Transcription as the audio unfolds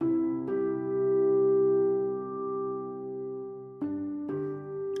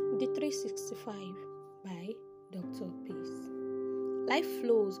365 by Dr. Peace. Life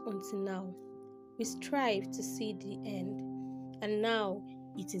flows until now. We strive to see the end, and now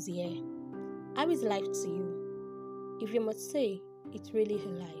it is here. How is life to you? If you must say, it's really a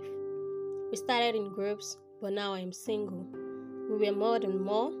life. We started in groups, but now I am single. We were more than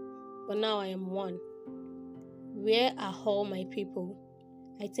more, but now I am one. Where are all my people?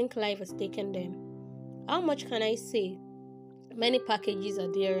 I think life has taken them. How much can I say? Many packages are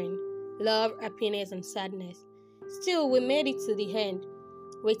daring, love, happiness, and sadness. Still, we made it to the end,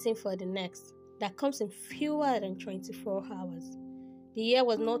 waiting for the next. That comes in fewer than 24 hours. The year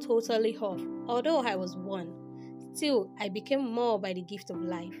was not totally off, although I was one. Still, I became more by the gift of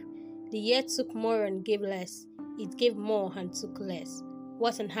life. The year took more and gave less. It gave more and took less.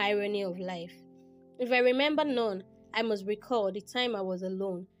 What an irony of life. If I remember none, I must recall the time I was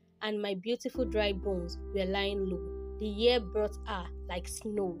alone, and my beautiful dry bones were lying low. The year brought her like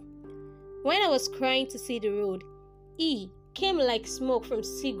snow. When I was crying to see the road, it came like smoke from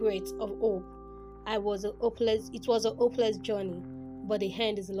cigarettes of hope. It was a hopeless journey, but the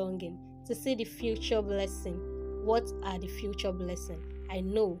end is longing to see the future blessing. What are the future blessings? I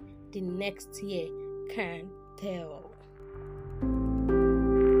know the next year can tell.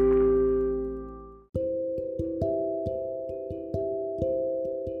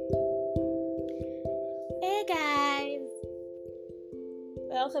 Hey guys!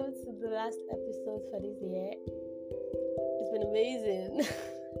 Welcome to the last episode for this year. It's been amazing.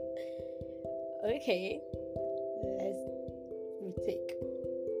 Okay, let's retake.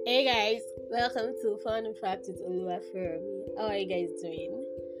 Hey guys, welcome to Fun and Fact with Oluwafemi. How are you guys doing?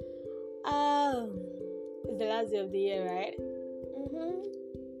 It's the last day of the year, right?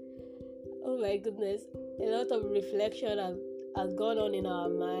 Oh my goodness, a lot of reflection has gone on in our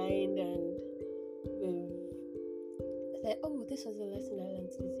mind, and we've said, oh, this was the lesson I learned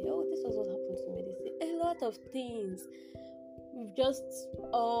this year. Oh, this was what happened to me this year. A lot of things. We've just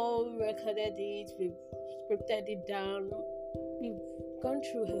all recorded it, we've scripted it down, we've gone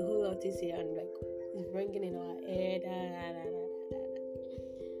through a whole lot this year, and it's ringing in our head.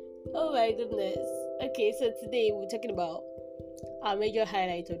 Oh my goodness. Okay, so today we're talking about our major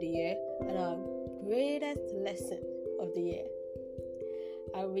highlight of the year and our greatest lesson of the year.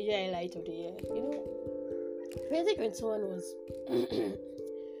 Our major highlight of the year. 2021 was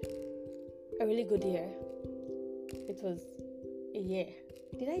a really good year. It was a year.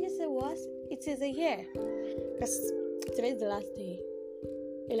 Did I just say was? It is a year. Because today's the last day.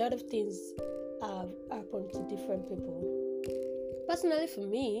 A lot of things have happened to different people. Personally, for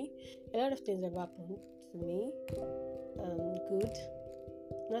me, a lot of things have happened to me. Good,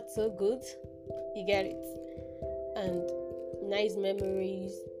 not so good. You get it. And nice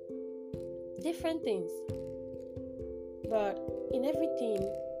memories, different things. But in everything,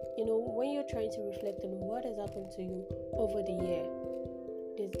 when you're trying to reflect on what has happened to you over the year,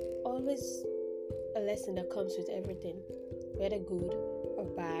 there's always a lesson that comes with everything, whether good or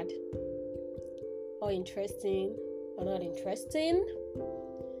bad, or interesting or not interesting.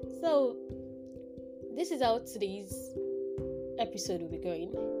 So this is how today's episode will be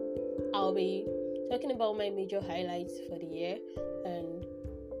going. I'll be talking about my major highlights for the year and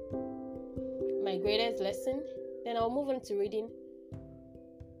my greatest lesson. Then I'll move on to reading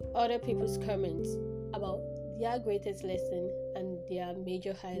other people's comments about their greatest lesson and their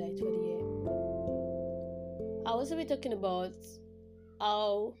major highlights for the year. I'll also be talking about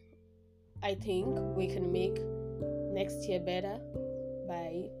how I think we can make next year better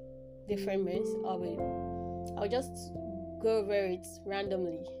by different means. I'll just go over it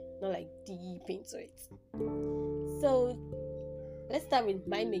randomly, not like deep into it. So let's start with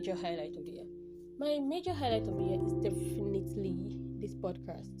my major highlight of the year. My major highlight of the year is definitely this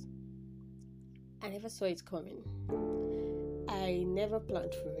podcast. I never saw it coming. I never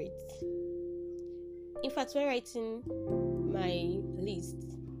planned for it. In fact, when writing my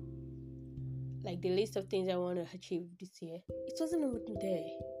list, like the list of things I want to achieve this year, it wasn't even there.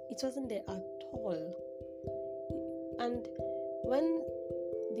 It wasn't there at all. And when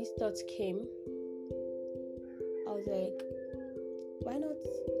these thoughts came, I was like, why not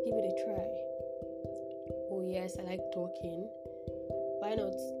give it a try? Oh yes, I like talking. Why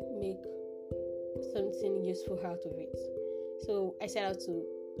not make something useful out of it? So I set out to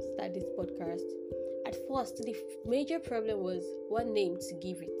start this podcast. At first, the major problem was what name to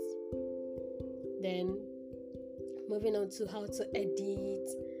give it. Then, moving on to how to edit,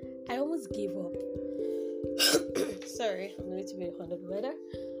 I almost gave up. Sorry, I'm a little bit under the weather.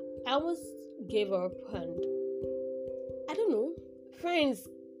 I almost gave up, and I don't know, friends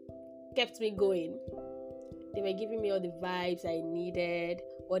kept me going. They were giving me all the vibes I needed,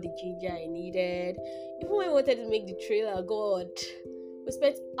 all the ginger I needed. Even when I wanted to make the trailer, God, we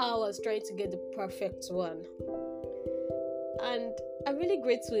spent hours trying to get the perfect one. And I'm really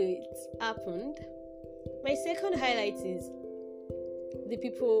grateful it happened. My second highlight is the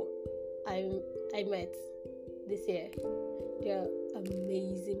people I met this year. They are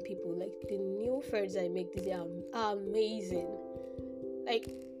amazing people. Like, the new friends I make this year are amazing.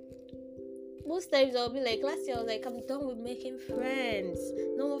 Like, most times I'll be like, last year I was like, I'm done with making friends.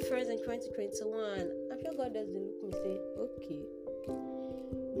 No more friends in 2021. I'm sure God does look me say, okay.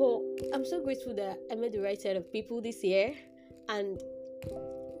 But I'm so grateful that I met the right set of people this year, and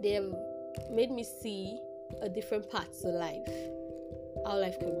they have made me see a different path to life, how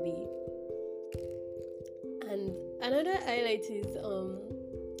life can be. And another highlight is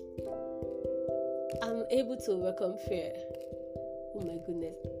I'm able to overcome fear. Oh my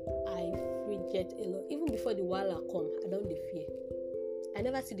goodness, I reject a lot. Even before the wahala come, I don't fear. I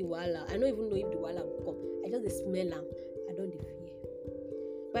never see the wahala. I don't even know if the wahala will come. I just smell them. I don't fear.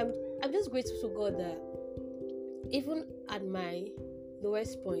 But I'm just grateful to God that even at my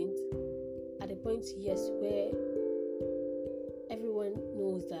lowest point, at the point, yes, where everyone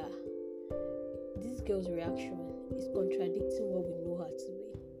knows that this girl's reaction is contradicting what we know her to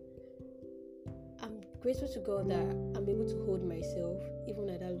be, I'm grateful to God that I'm able to hold myself even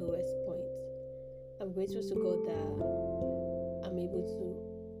at that lowest point. I'm grateful to God that I'm able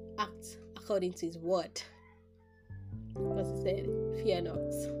to act according to His word, because He said, fear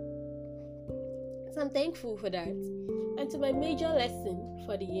not. So I'm thankful for that. And to my major lesson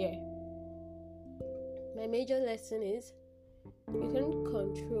for the year, my major lesson is you can't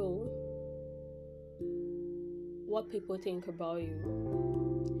control what people think about you.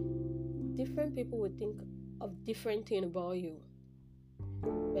 Different people would think of different things about you,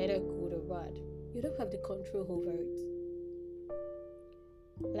 whether good or bad. You don't have the control over it.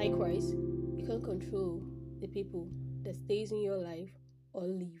 Likewise, you can't control the people that stays in your life or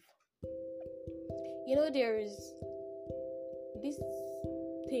leave. You know, there is this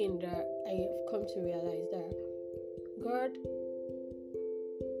thing that I have come to realize, that God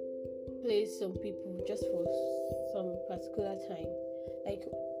plays some people just for some particular time. Like,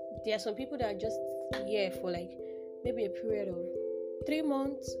 there are some people that are just here for like maybe a period of 3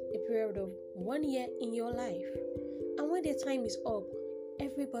 months, a period of 1 year in your life. And when their time is up,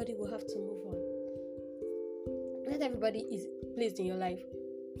 everybody will have to move on. Not everybody is placed in your life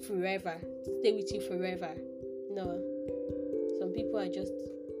forever, to stay with you forever. No. Some people are just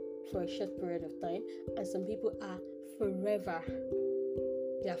for a short period of time, and some people are forever.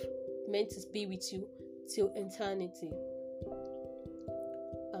 They are meant to be with you till eternity.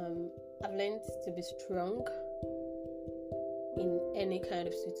 I've learned to be strong in any kind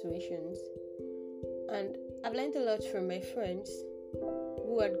of situations, and I've learned a lot from my friends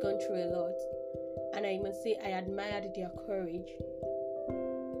who had gone through a lot, and I must say I admired their courage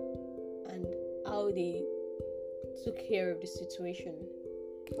and how they took care of the situation,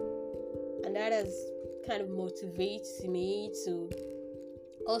 and that has kind of motivates me to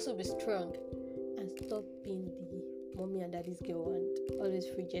also be strong and stop being the mommy and daddy's girl and always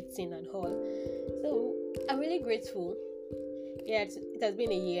rejecting and all. So I'm really grateful. Yeah, it has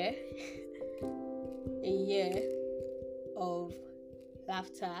been a year a year of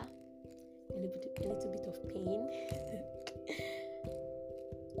laughter, a little bit of pain,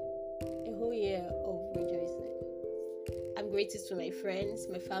 a whole year of rejoicing. I'm grateful to my friends,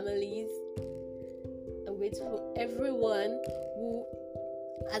 my families. I'm grateful for everyone who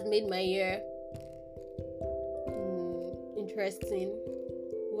has made my year interesting,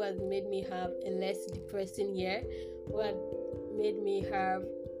 who has made me have a less depressing year, who has made me have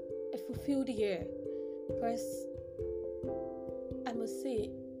a fulfilled year. Because I must say,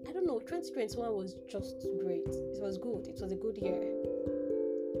 I don't know, 2021 was just great. It was good. It was a good year.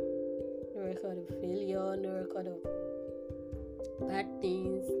 No record of failure, no record of bad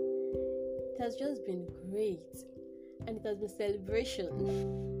things. It has just been great. And it has been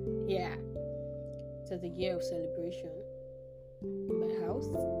celebration. Yeah. It was a year of celebration. In my house,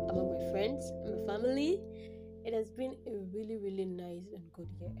 among my friends, and my family. It has been a really, really nice and good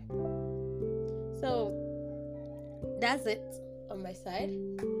year. So, that's it on my side.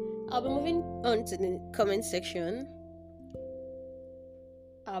 I'll be moving on to the comment section.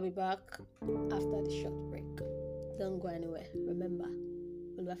 I'll be back after the short break. Don't go anywhere. Remember,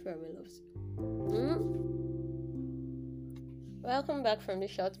 Oluwafemi loves you. Welcome back from the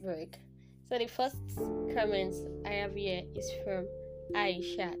short break. So the first comment I have here is from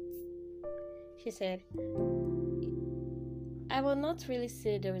Aishat. She said, I will not really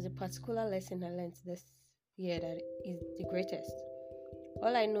say there is a particular lesson I learned this year that is the greatest,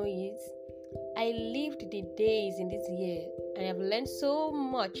 All I know is I lived the days in this year and I've learned so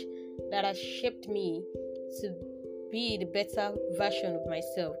much that has shaped me to be the better version of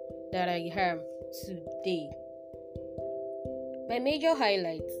myself that I am today. My major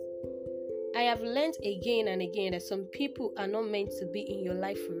highlights. I have learned again and again that some people are not meant to be in your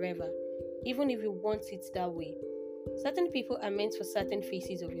life forever, even if you want it that way. Certain people are meant for certain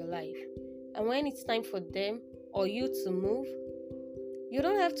phases of your life, and when it's time for them or you to move, you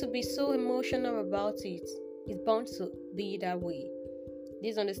don't have to be so emotional about it. It's bound to be that way.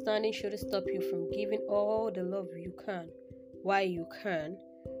 This understanding shouldn't stop you from giving all the love you can, while you can,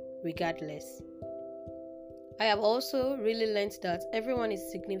 regardless. I have also really learned that everyone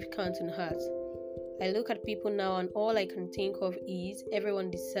is significant in heart. I look at people now and all I can think of is everyone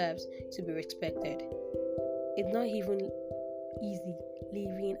deserves to be respected. It's not even easy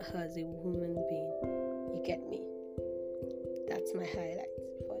living as a human being. You get me? That's my highlight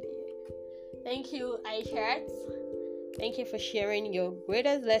for the year. Thank you, iChat. Thank you for sharing your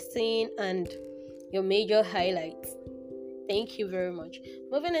greatest lesson and your major highlights. Thank you very much.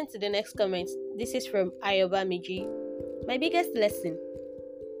 Moving on to the next comment. This is from Ayobamiji. My biggest lesson.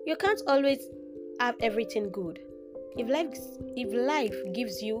 You can't always have everything good. If life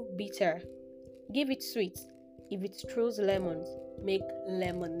gives you bitter, give it sweet. If it throws lemons, make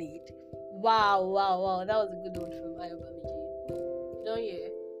lemonade. Wow. That was a good one from Ayobamiji. Don't you?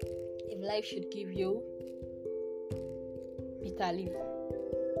 If life should give you bitter leaf,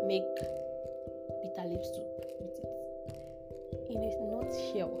 make bitter leaf soup with it. In a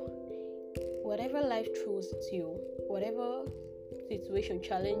nutshell, whatever life throws at you, whatever situation,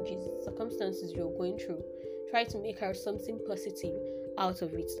 challenges, circumstances you're going through, try to make out something positive out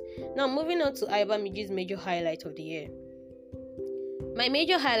of it. Now, moving on to Ayobamiji's major highlight of the year. My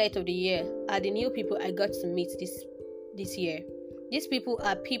major highlight of the year are the new people I got to meet this year. These people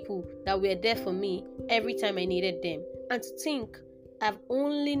are people that were there for me every time I needed them. And to think, I've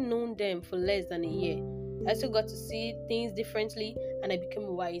only known them for less than a year. I also got to see things differently and I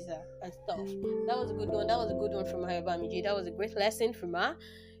became wiser and stuff. That was a good one. That was a good one from Ayobamiji. That was a great lesson from her.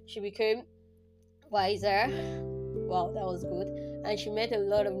 She became wiser. Wow, that was good. And she met a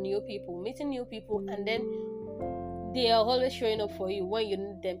lot of new people. Meeting new people and then they are always showing up for you when you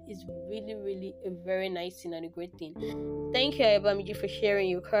need them is really, really a very nice thing and a great thing. Thank you, Ayobamiji, for sharing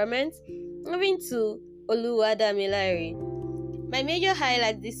your comments. Moving to Oluwadamilare. My major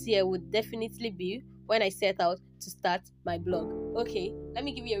highlight this year would definitely be when I set out to start my blog. Okay, let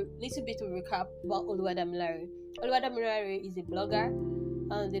me give you a little bit of a recap about Oluwadamilare. Oluwadamilare is a blogger,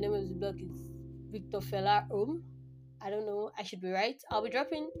 and the name of the blog is Victor Fela Home. I don't know, I should be right. I'll be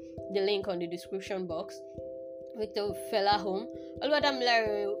dropping the link on the description box. Victor Fela Home.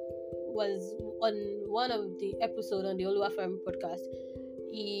 Oluwadamilare was on one of the episodes on the Oluwafemi podcast.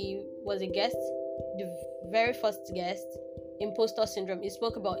 He was a guest, the very first guest. Imposter syndrome. He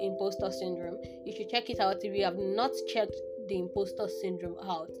spoke about imposter syndrome. You should check it out if you have not checked the imposter syndrome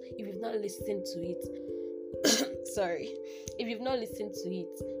out. If you've not listened to it, sorry. If you've not listened to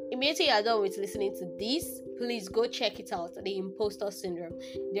it, immediately you're done with listening to this, please go check it out. The imposter syndrome.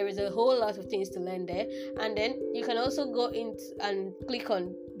 There is a whole lot of things to learn there, and then you can also go in and click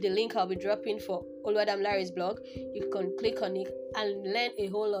on the link I'll be dropping for Oluwadamilare's blog. You can click on it and learn a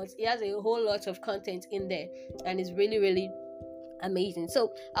whole lot. It has a whole lot of content in there, and it's really, really amazing.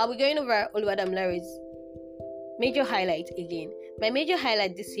 So I'll be going over Oluwadamilare's major highlight again. My major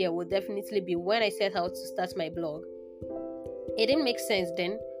highlight this year will definitely be when I set out to start my blog. It didn't make sense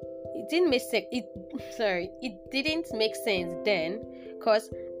then. It didn't make sense then because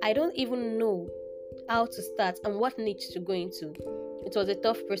I don't even know how to start and what niche to go into. It was a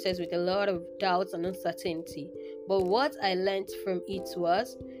tough process with a lot of doubts and uncertainty. But what I learned from it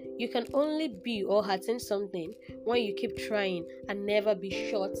was you can only be or attain something when you keep trying and never be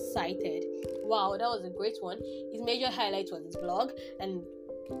short-sighted. Wow, that was a great one. His major highlight was his blog, and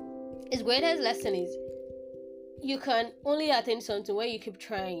his greatest lesson is you can only attain something when you keep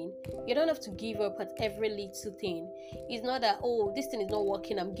trying. You don't have to give up at every little thing. It's not that, oh, this thing is not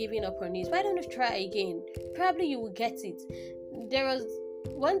working, I'm giving up on this. Why don't you try again? Probably you will get it. There was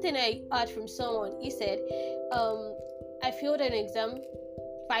one thing I heard from someone. He said, I failed an exam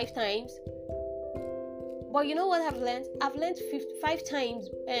 5 times. But you know what I've learned? I've learned 5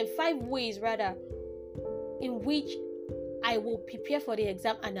 ways rather in which I will prepare for the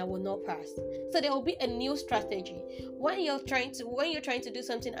exam and I will not pass. So there will be a new strategy. When you're trying to do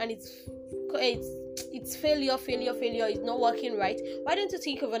something and it's it's failure, it's not working right. Why don't you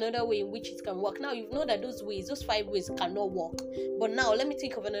think of another way in which it can work? Now you know that those 5 ways cannot work, but now let me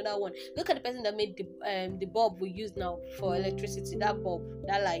think of another one. Look at the person that made the bulb we use now for electricity, that bulb,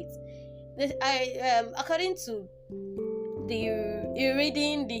 that light. According to the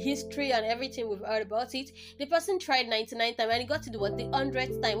reading, the history and everything we've heard about it, the person tried 99 times and he got to the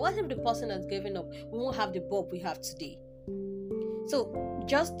 100th time. What if the person has given up? We won't have the bulb we have today. So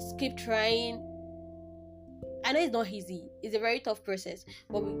just keep trying. I know it's not easy, it's a very tough process,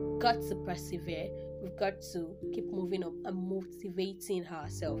 but we've got to persevere. We've got to keep moving up and motivating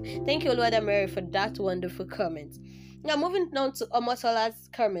ourselves. Thank you, Oluwada Mary, for that wonderful comment. Now moving on to Omotola's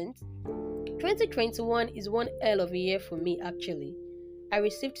comment. 2021 is one hell of a year for me, actually. I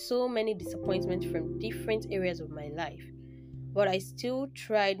received so many disappointments from different areas of my life, but I still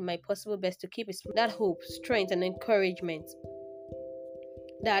tried my possible best to keep that hope, strength, and encouragement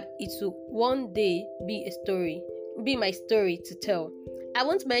that it will one day be my story to tell. I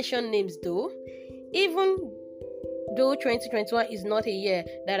won't mention names though, even though 2021 is not a year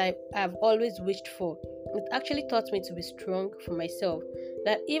that I have always wished for. It actually taught me to be strong for myself,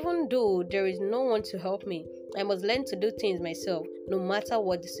 that even though there is no one to help me, I must learn to do things myself, no matter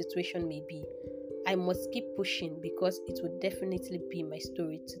what the situation may be. I must keep pushing because it will definitely be my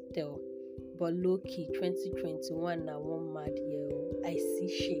story to tell. But low-key, 2021 now one mad year. I see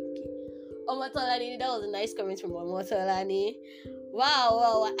shaky. Omotolani, that was a nice comment from Omotolani.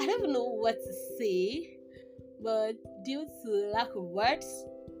 Wow, I don't know what to say, but due to lack of words,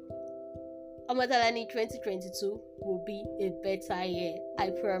 Omotolani, 2022 will be a better year.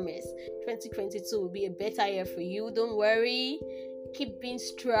 I promise. 2022 will be a better year for you. Don't worry. Keep being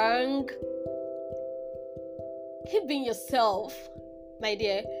strong. Keep being yourself, my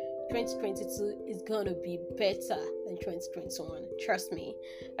dear. 2022 is gonna be better than 2021. Trust me.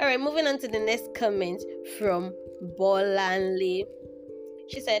 Alright, moving on to the next comment from Bolanle.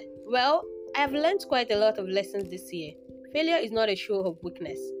 She said, well, I have learned quite a lot of lessons this year. Failure is not a show of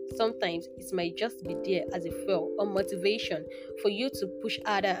weakness. Sometimes it might just be there as a fuel or motivation for you to push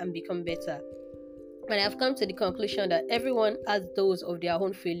harder and become better. And I have come to the conclusion that everyone has those of their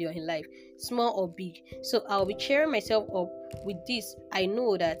own failure in life, small or big. So I'll be cheering myself up with this. I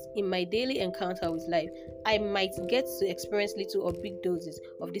know that in my daily encounter with life, I might get to experience little or big doses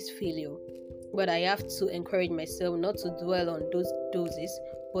of this failure. But I have to encourage myself not to dwell on those doses,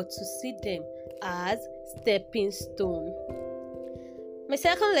 but to see them as stepping stone. My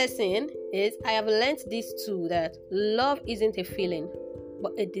second lesson is I have learned this too, that love isn't a feeling,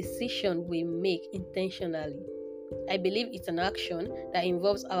 but a decision we make intentionally. I believe it's an action that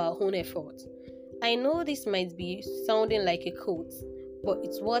involves our own effort. I know this might be sounding like a quote, but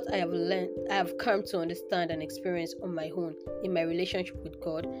it's what I have come to understand and experience on my own in my relationship with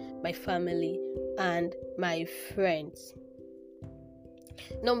God, my family, and my friends.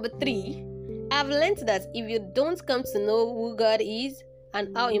 Number 3, I've learned that if you don't come to know who God is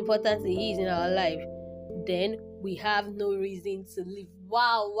and how important He is in our life, then we have no reason to live.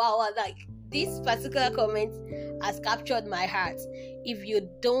 Wow, like this particular comment has captured my heart. If you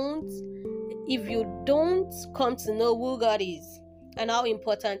don't come to know who God is and how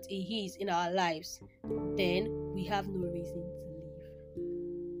important He is in our lives, then we have no reason to live.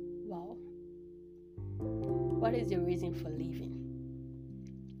 Wow. What is your reason for living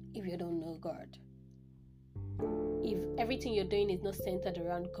if you don't know God? If everything you're doing is not centered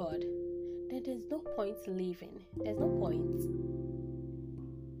around God, then there's no point living. There's no point.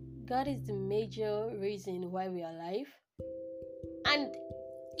 God is the major reason why we are alive, and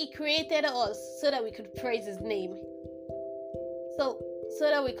He created us so that we could praise His name, so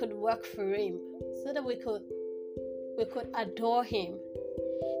that we could work for Him, so that we could adore Him.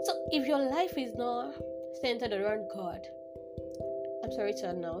 So if your life is not centered around God, I'm sorry to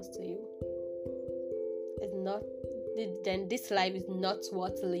announce to you, then this life is not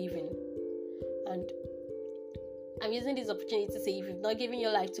worth living. And I'm using this opportunity to say, if you've not given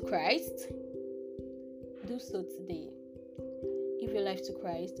your life to Christ, do so today. Give your life to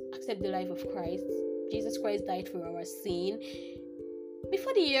Christ. Accept the life of Christ. Jesus Christ died for our sin.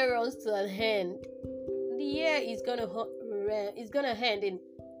 Before the year runs to an end, the year is gonna end in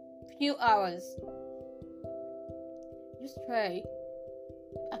few hours. Just try.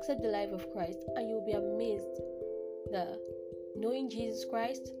 Accept the life of Christ, and you'll be amazed that knowing Jesus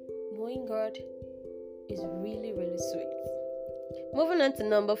Christ, knowing God, is really, really sweet. Moving on to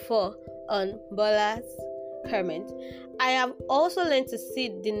number 4 on Bola's comment. I have also learned to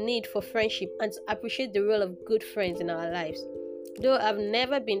see the need for friendship and to appreciate the role of good friends in our lives. Though I've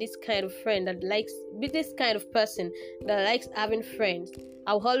never been this kind of friend that likes, be this kind of person that likes having friends,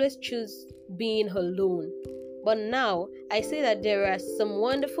 I'll always choose being alone. But now I see that there are some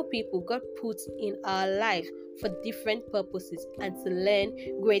wonderful people God puts in our lives for different purposes and to learn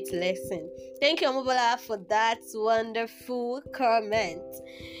great lessons. Thank you, Omobola, for that wonderful comment.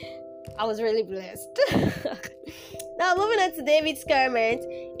 I was really blessed. Now, moving on to David's comment,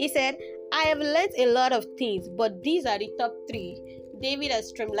 he said, I have learned a lot of things, but these are the top 3. David has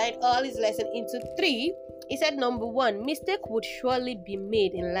streamlined all his lessons into 3. He said, number 1, mistake would surely be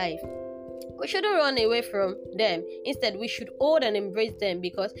made in life. We shouldn't run away from them. Instead, we should hold and embrace them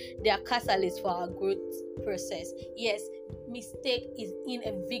because they are catalysts for our growth process. Yes, mistake is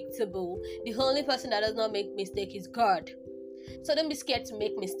inevitable. The only person that does not make mistake is God. So don't be scared to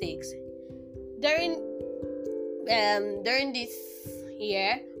make mistakes. During this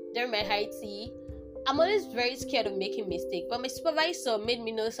year, during my IT, I'm always very scared of making mistakes. But my supervisor made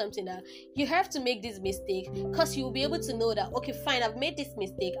me know something, that you have to make this mistake because you will be able to know that, okay, fine, I've made this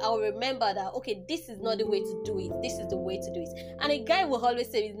mistake. I will remember that, okay, this is not the way to do it. This is the way to do it. And a guy will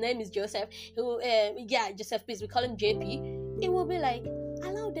always say, his name is Joseph. He will, Joseph, please, we call him JP. It will be like,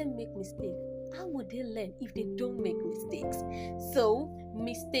 allow them make mistakes. How would they learn if they don't make mistakes? So,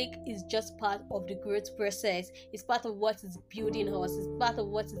 mistake is just part of the growth process. It's part of what is building us. It's part of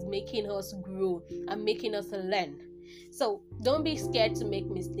what is making us grow and making us learn. So, don't be scared to make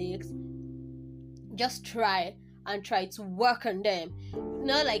mistakes. Just try to work on them.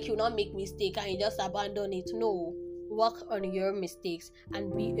 Not like you not make mistake and you just abandon it. No. Work on your mistakes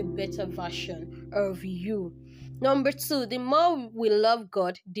and be a better version of you. Number 2, the more we love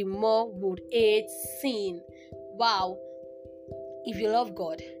God, the more we would hate sin. Wow. If you love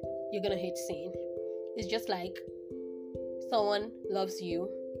God, you're going to hate sin. It's just like someone loves you,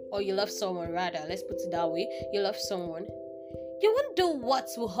 or you love someone rather. Let's put it that way. You love someone. You won't do what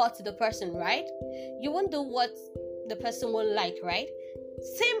will hurt the person, right? You won't do what the person won't like, right?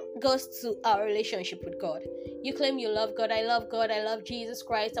 Same goes to our relationship with God. You claim you love God, I love Jesus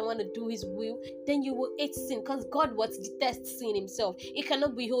Christ, I want to do His will. Then you will hate sin because God wants to detest sin Himself. He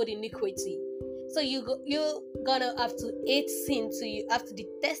cannot behold iniquity. So you're gonna have to hate sin, so you have to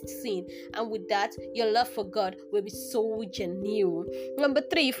detest sin, and with that, your love for God will be so genuine. Number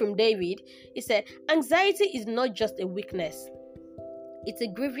 3 from David, he said, anxiety is not just a weakness. It's a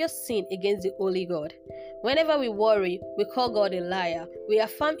grievous sin against the holy God. Whenever we worry, we call God a liar. We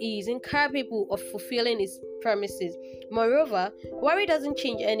affirm He is incapable of fulfilling His promises. Moreover, worry doesn't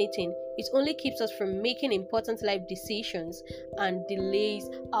change anything. It only keeps us from making important life decisions and delays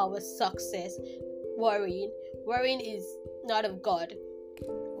our success. Worrying is not of God.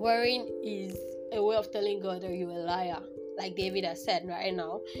 Worrying is a way of telling God that you're a liar. Like David has said right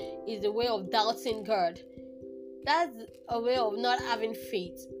now, is a way of doubting God. That's a way of not having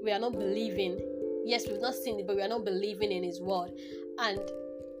faith. We are not believing. Yes, we've not seen it, but we are not believing in His word. And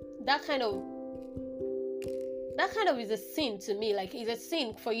that kind of is a sin to me. Like, it's a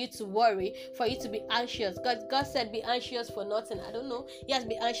sin for you to worry, for you to be anxious. God said be anxious for nothing. I don't know. Yes,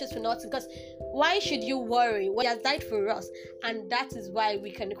 be anxious for nothing. Because why should you worry? Well, He has died for us. And that is why we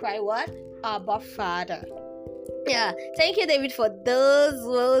can cry what? Abba Father. Yeah, thank you, David, for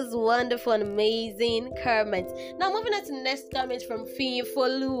those wonderful and amazing comments. Now, moving on to the next comment from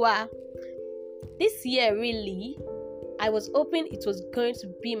Fifolua. This year, really, I was hoping it was going to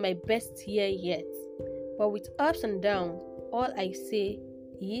be my best year yet. But with ups and downs, all I say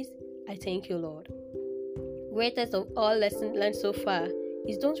is, I thank you, Lord. Greatest of all lessons learned so far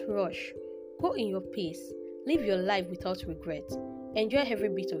is don't rush. Go in your pace. Live your life without regret. Enjoy every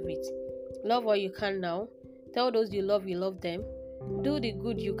bit of it. Love what you can now. Tell those you love them. Do the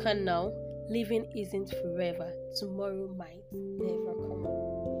good you can now. Living isn't forever. Tomorrow might never come.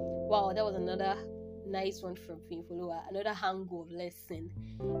 Wow, that was another nice one from Finfolua. Another hangover lesson.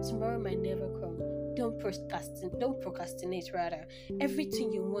 Tomorrow might never come. Don't procrastinate rather.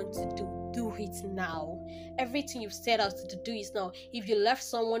 Everything you want to do it now. Everything you've set out to do is now. If you left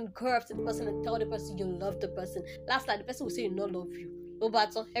someone, go up to the person and tell the person you love the person. Last night, the person will say you not love you. No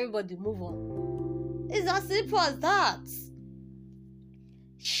matter, everybody move on. It's as simple as that.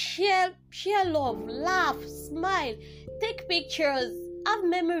 Share love, laugh, smile, take pictures, have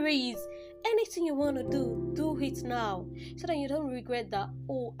memories. Anything you want to do it now. So that you don't regret that,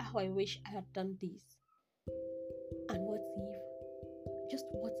 oh, how I wish I had done this. And what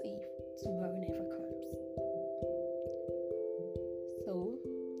if tomorrow never comes? So,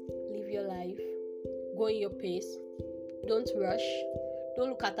 live your life. Go in your pace. Don't rush. Don't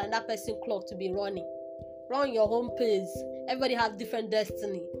look at another person's clock to be running. Run your own pace. Everybody has different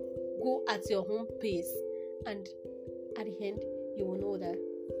destiny. Go at your own pace. And at the end, you will know that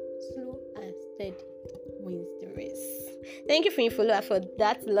slow and steady wins the race. Thank you, Finfolua, for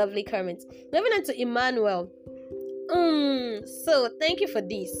that lovely comment. Moving on to Emmanuel. So thank you for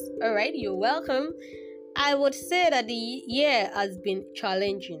this. All right, you're welcome. I would say that the year has been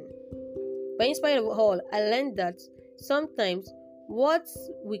challenging, but in spite of all, I learned that sometimes what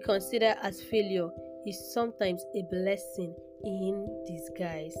we consider as failure is sometimes a blessing in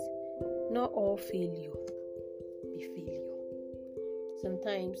disguise. Not all failure be failure.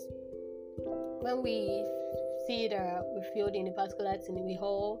 Sometimes when we see that we failed in a particular thing, we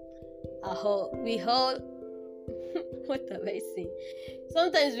all what am I saying?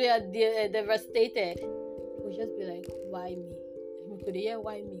 Sometimes we are devastated. We'll just be like, why me? We could hear,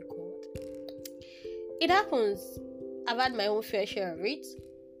 why me, God? It happens. I've had my own fair share of it,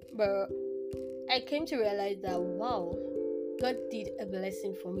 but I came to realize that, wow, God did a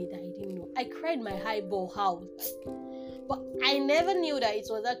blessing for me that I didn't know. I cried my highball out, but I never knew that it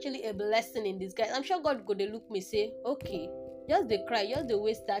was actually a blessing in disguise. I'm sure God could look me say, okay, just the cry, just the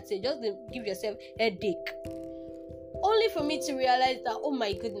waste that say, just the give yourself headache. Only for me to realize that, oh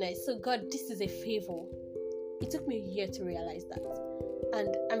my goodness, so God, this is a favor. It took me a year to realize that,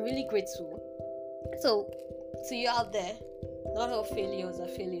 and I'm really grateful. So, to you out there, not all failures are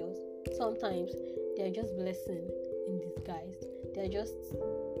failures. Sometimes they are just blessing in disguise. They are just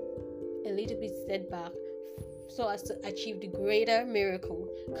a little bit setback so as to achieve the greater miracle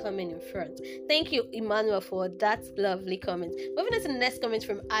coming in front. Thank you, Emmanuel, for that lovely comment. Moving on to the next comment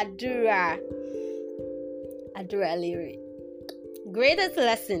from Adura Leary. Greatest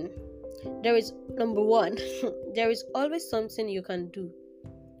lesson. There is number one. There is always something you can do.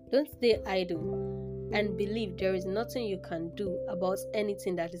 Don't stay idle and believe there is nothing you can do about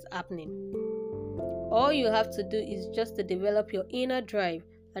anything that is happening. All you have to do is just to develop your inner drive,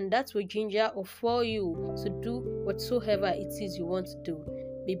 and that will ginger or for you to do whatsoever it is you want to do.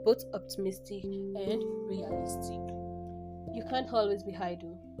 Be both optimistic and realistic. You can't always be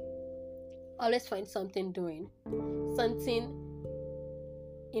idle. Always find something doing, something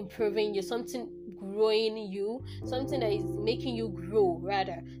improving you, something growing you, something that is making you grow,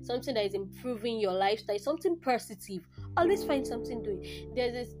 rather, something that is improving your lifestyle, something positive. Always find something doing.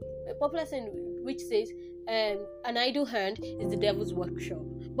 There's this popular saying which says, an idle hand is the devil's workshop.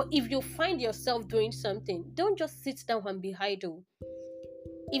 But if you find yourself doing something, don't just sit down and be idle.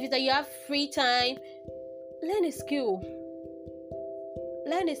 If it's that you have free time, learn a skill.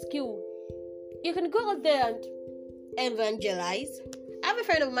 You can go out there and evangelize. I have a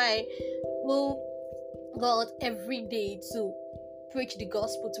friend of mine who go out every day to preach the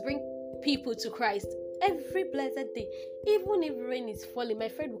gospel, to bring people to Christ every blessed day. Even if rain is falling, my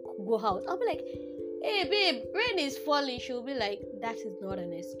friend will go out. I'll be like, hey babe, rain is falling. She'll be like, that is not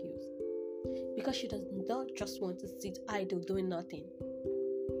an excuse. Because she does not just want to sit idle doing nothing.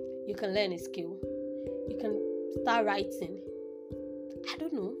 You can learn a skill. You can start writing. I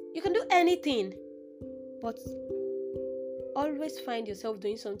don't know. You can do anything. But always find yourself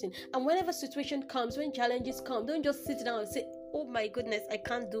doing something. And whenever situation comes, when challenges come, don't just sit down and say, oh my goodness, I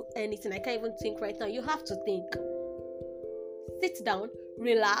can't do anything. I can't even think right now. You have to think. Sit down,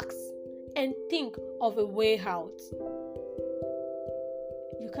 relax, and think of a way out.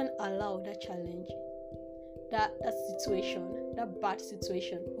 You can't allow that challenge, that situation, that bad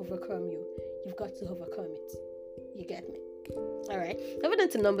situation overcome you. You've got to overcome it. You get me? Alright. Moving on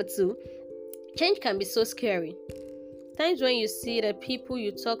to number 2. Change can be so scary. Times when you see that people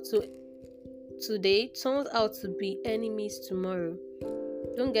you talk to today turns out to be enemies tomorrow.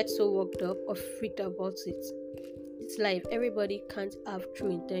 Don't get so worked up or freaked about it. It's life. Everybody can't have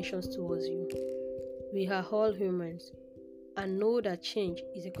true intentions towards you. We are all humans, and know that change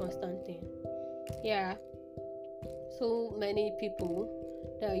is a constant thing. Yeah. So many people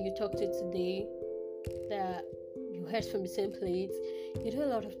that you talk to today, that you heard from the same place, you do a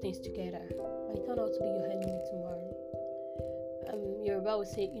lot of things together, might turn out to be your enemy tomorrow. Yoruba will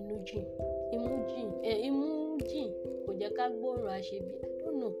say inuji, I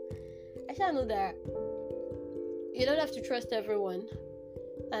don't know. I shall know that you don't have to trust everyone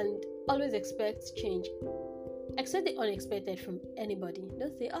and always expect change. Expect the unexpected from anybody.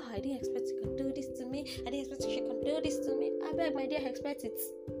 Don't say, oh, I didn't expect you could do this to me. I didn't expect she could do this to me. I beg, my dear, expect it.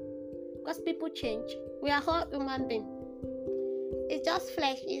 Because people change. We are all human beings. It's just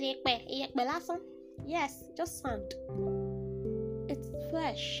flesh. Yes, just sand. It's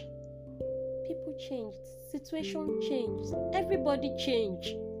flesh. People change. Situation changes. Everybody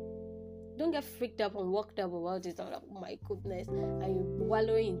change. Don't get freaked up and worked up about it. Oh my goodness. And you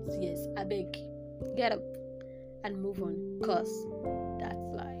wallowing in tears. I beg. Get up and move on. Because that's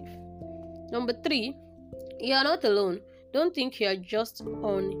life. Number 3. You are not alone. Don't think you're just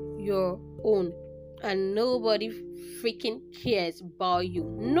on your own and nobody freaking cares about you.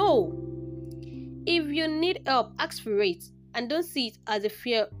 No! If you need help, ask for it, and don't see it as a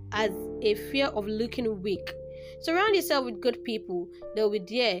fear of looking weak. Surround yourself with good people that will be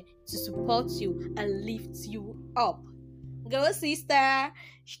there to support you and lift you up. Go, sister!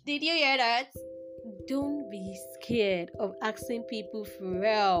 Did you hear that? Don't be scared of asking people for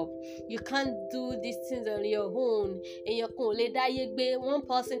help. You can't do these things on your own. One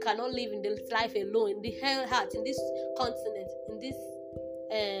person cannot live in this life alone, in the hell heart, in this continent, in this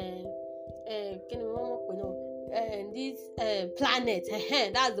planet.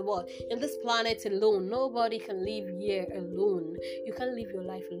 That's the word. In this planet alone, nobody can live here alone. You can't live your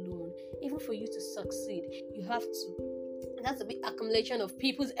life alone. Even for you to succeed, you have to. It has to be accumulation of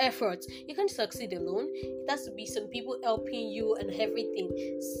people's efforts. You can't succeed alone. It has to be some people helping you and everything.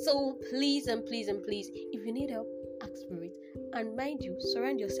 So please and please and please, if you need help, ask for it. And mind you,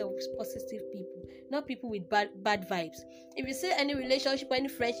 surround yourself with positive people, not people with bad vibes. If you say any relationship or any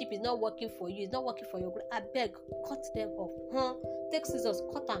friendship is not working for you, it's not working for your good, I beg, cut them off. Take scissors,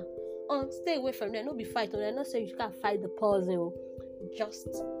 cut them. Stay away from them. Don't be fighting. I'm not saying you can't fight the person.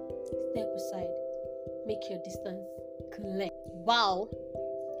 Just step aside. Make your distance clear. Wow.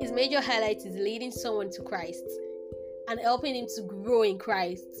 His major highlight is leading someone to Christ and helping him to grow in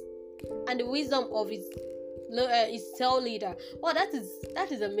Christ, and the wisdom of his cell leader. Wow, that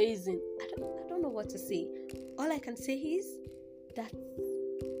is amazing. I don't know what to say. All I can say is that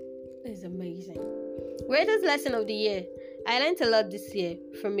is amazing. Greatest lesson of the year. I learned a lot this year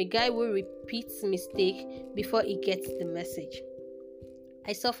from a guy who repeats mistake before he gets the message.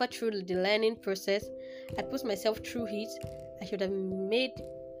 I suffered through the learning process. I put myself through it. I should have made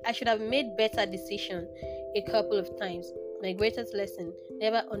better decisions a couple of times. My greatest lesson: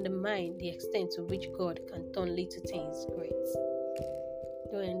 never undermine the extent to which God can turn little things great.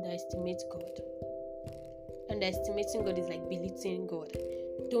 Don't underestimate God. Underestimating God is like belittling God.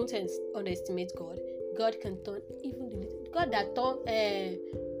 Don't underestimate God. God can turn even the little. God that turned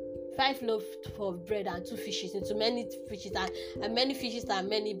 5 loaves of bread and 2 fishes into many fishes, and many fishes and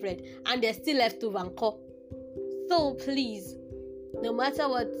many bread, and they're still left over and cut. So please, no matter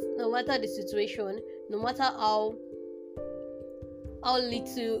the situation, no matter how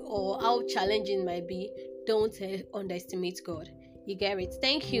little or how challenging it might be, don't underestimate God. You get it?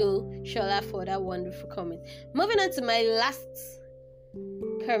 Thank you, Shola, for that wonderful comment. Moving on to my last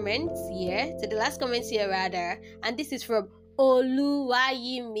comment here, and this is from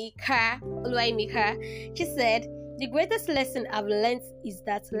Oluwayimika. She said, the greatest lesson I've learned is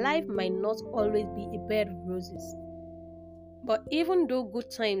that life might not always be a bed of roses. But even through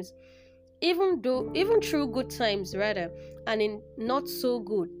good times, and in not so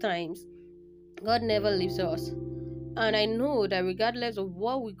good times, God never leaves us. And I know that regardless of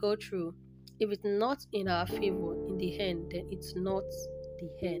what we go through, if it's not in our favor in the end, then it's not the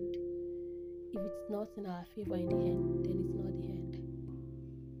end. If it's not in our favor in the end, then it's not the end.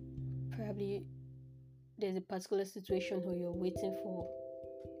 Probably there's a particular situation where you're waiting for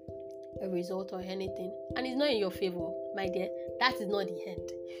a result or anything, and it's not in your favor, my dear. That is not the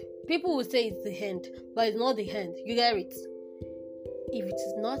end. People will say it's the end, but it's not the end. You get it? If it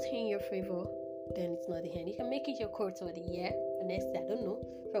is not in your favor, then it's not the end. You can make it your quote for the year, the next year, I don't know.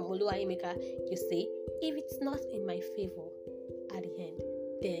 From Oluwayimika, you say, if it's not in my favor at the end,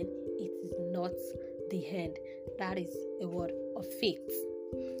 then it is not the end. That is a word of faith.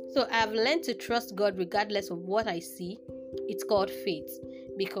 So I've learned to trust God regardless of what I see. It's called faith,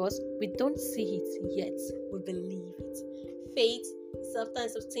 because we don't see it yet, we believe it. Faith is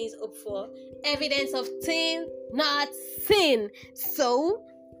substance of things hoped for, evidence of things not seen. So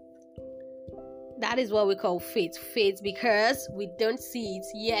that is what we call faith. Faith, because we don't see it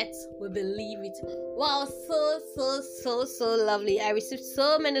yet, we believe it. Wow, so lovely. I received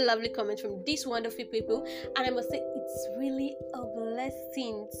so many lovely comments from these wonderful people, and I must say it's really a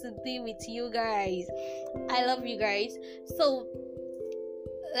blessing to be with you guys. I love you guys. So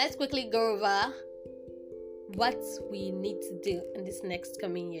let's quickly go over what we need to do in this next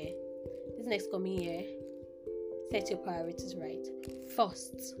coming year. Set your priorities right.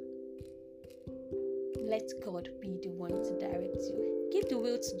 First, let God be the one to direct you. Give the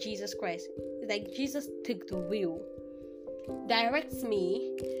will to Jesus Christ. It's like Jesus took the wheel. Direct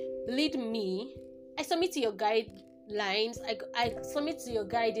me, lead me. I submit to your guidelines. I submit to your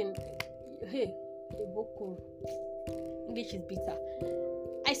guiding. Hey, English is bitter.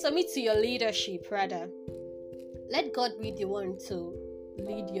 I submit to your leadership, rather. Let God be the one to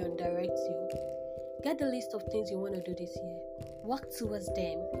lead you and direct you. Get the list of things you want to do this year. Work towards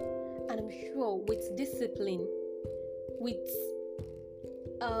them. And I'm sure with discipline, with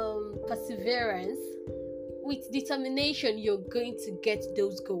perseverance, with determination, you're going to get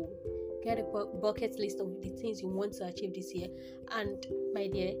those goals. Get a bucket list of the things you want to achieve this year. And my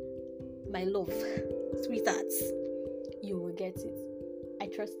dear, my love, sweethearts, you will get it. I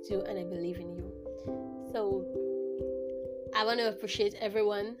trust you and I believe in you. So I want to appreciate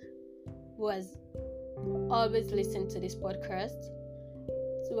everyone who has always listened to this podcast,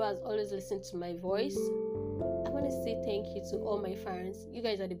 who has always listened to my voice. I want to say thank you to all my fans. You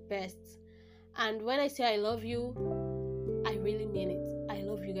guys are the best. And when I say I love you, I really mean it. I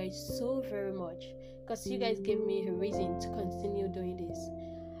love you guys so very much, because you guys gave me a reason to continue doing this.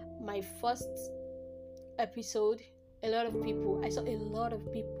 My first episode, I saw a lot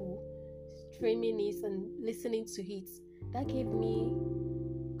of people streaming it and listening to it. That gave me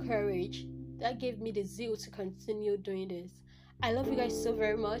courage. That gave me the zeal to continue doing this. I love you guys so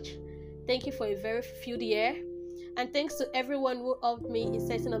very much. Thank you for a very fulfilled year. And thanks to everyone who helped me in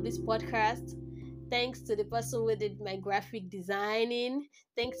setting up this podcast. Thanks to the person who did my graphic designing.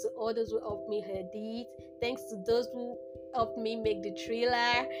 Thanks to all those who helped me edit. Thanks to those who helped me make the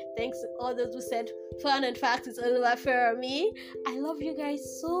trailer. Thanks to all those who said fun and facts is Oluwafemi. I love you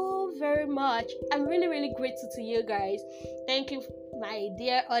guys so very much. I'm really, really grateful to you guys. Thank you, my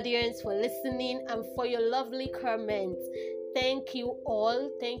dear audience, for listening and for your lovely comments. Thank you all.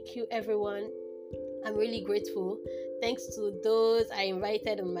 Thank you, everyone. I'm really grateful. Thanks to those I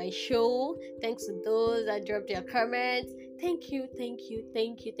invited on my show. Thanks to those that dropped their comments. Thank you. I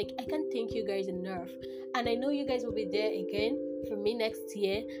can't thank you guys enough. And I know you guys will be there again for me next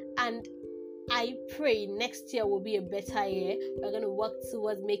year. And I pray next year will be a better year. We're going to work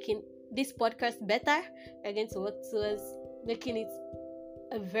towards making this podcast better. We're going to work towards making it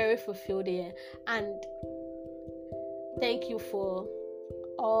a very fulfilled year. And thank you for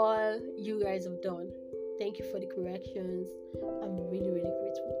all you guys have done. Thank you for the corrections. I'm really, really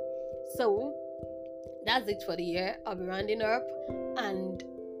grateful. So that's it for the year. I'll be rounding up and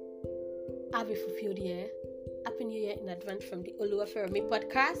have a fulfilled year. Happy New Year in advance from the Oluwafemi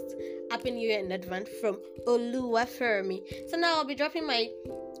podcast. Happy New Year in advance from Oluwafemi. So now I'll be dropping my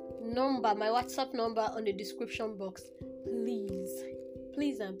WhatsApp number on the description box.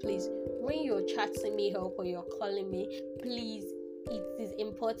 Please and please, when you're chatting me up or you're calling me, please, it is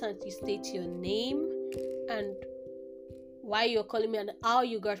important you state your name and why you're calling me and how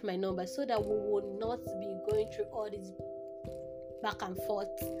you got my number, so that we will not be going through all this back and forth.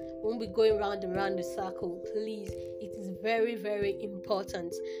 We won't be going round and round the circle. Please, it is very, very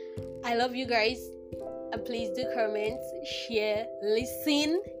important. I love you guys, and please do comment, share,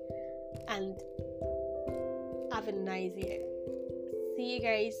 listen, and have a nice year. See you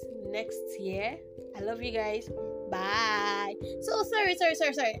guys next year. I love you guys. Bye. So sorry.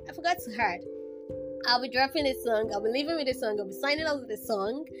 I forgot to add. I'll be dropping a song. I'll be leaving with a song. I'll be signing off with a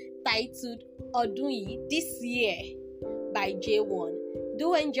song titled Odunyi This Year by J1.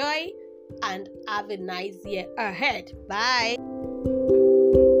 Do enjoy and have a nice year ahead. Bye.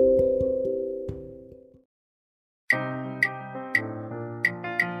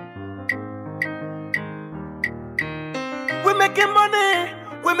 We're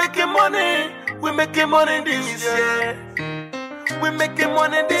making money this year. We're making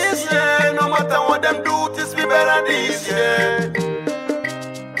money this year. No matter what them do, this be better this year.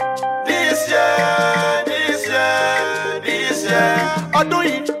 This year.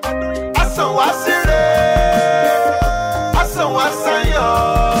 Odunyi, asan wa sire, asan wa sayo,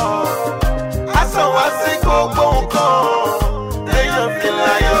 asan wa si gbogbo nkan, leyan fi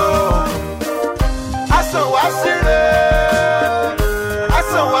layo. Asan wa sire.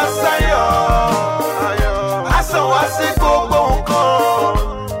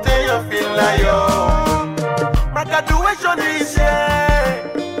 My graduation this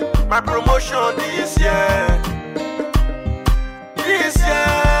year, my promotion this year.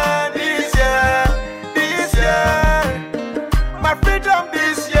 My freedom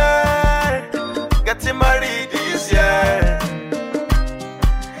this year, getting married this year.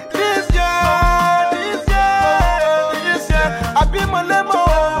 This year, I be molemo,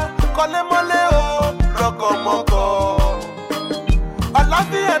 kole moleo, loko moko.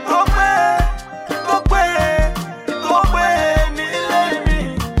 Àlàáfíà tó pé nílé mi.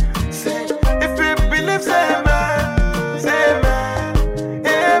 If you believe say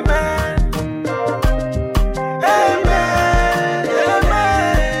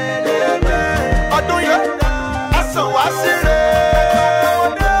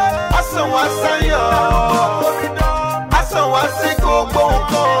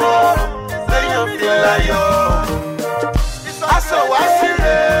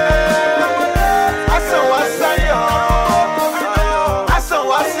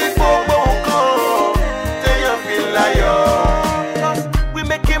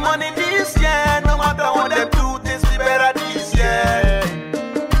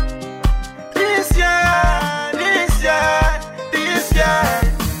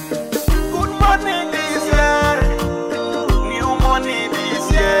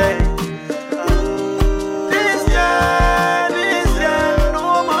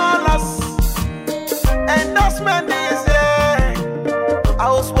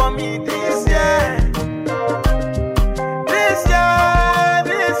house for me this year. This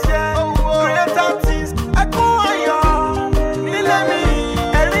year, greater things. I go ayo, nílé mi,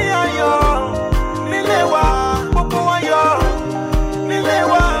 ẹ̀rín ayọ̀, nílé wa, gbogbo ayọ̀, nílé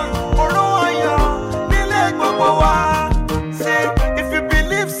wa, ọ̀rọ̀ ayọ̀, nílé gbogbo wa. Say, if you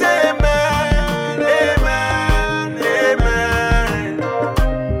believe, say amen, amen, amen.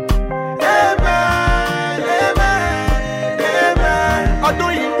 Amen, amen, amen.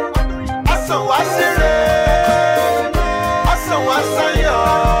 Ọdún yìí, asan wá síre, asan wá sáyọ̀,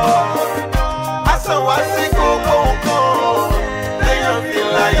 asan wá sí gbogbo nǹkan, lẹ́yìn fi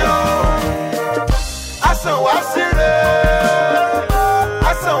láyọ̀. Asan wá síre,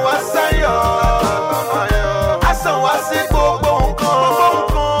 asan wá sáyọ̀.